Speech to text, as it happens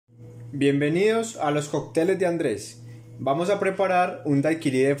Bienvenidos a los cócteles de Andrés. Vamos a preparar un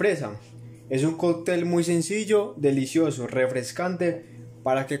daiquiri de fresa. Es un cóctel muy sencillo, delicioso, refrescante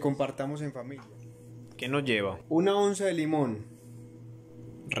para que compartamos en familia. ¿Qué nos lleva? Una onza de limón,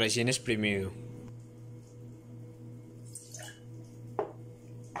 Recién exprimido.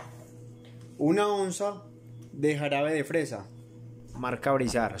 una onza de jarabe de fresa. Marca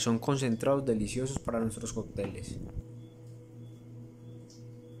Brizar, son concentrados deliciosos para nuestros cócteles.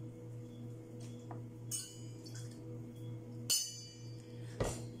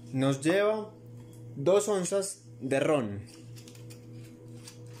 Nos lleva 2 onzas de ron.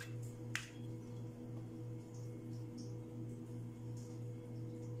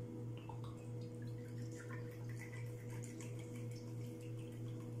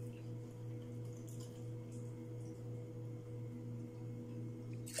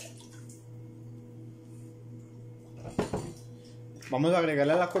 Vamos a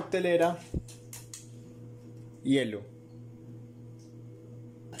agregarle a la coctelera hielo.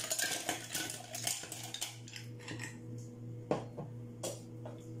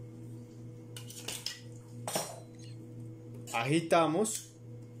 Agitamos.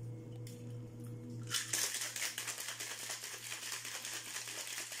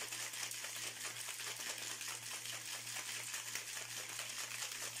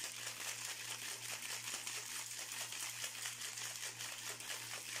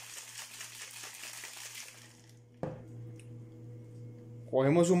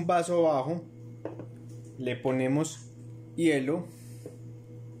 Cogemos un vaso bajo, le ponemos hielo,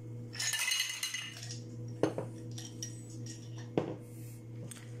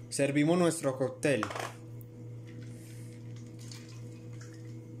 servimos nuestro cóctel.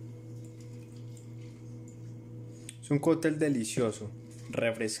 Es un cóctel delicioso,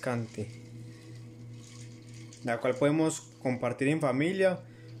 refrescante, la cual podemos compartir en familia,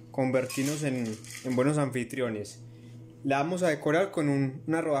 convertirnos en buenos anfitriones. La vamos a decorar con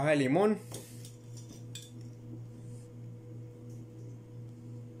una rodaja de limón.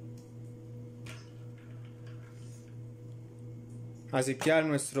 Así queda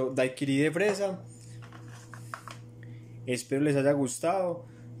nuestro daiquiri de fresa. Espero les haya gustado.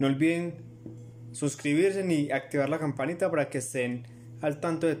 No olviden suscribirse y activar la campanita para que estén al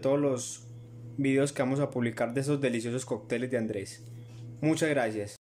tanto de todos los videos que vamos a publicar de esos deliciosos cócteles de Andrés. Muchas gracias.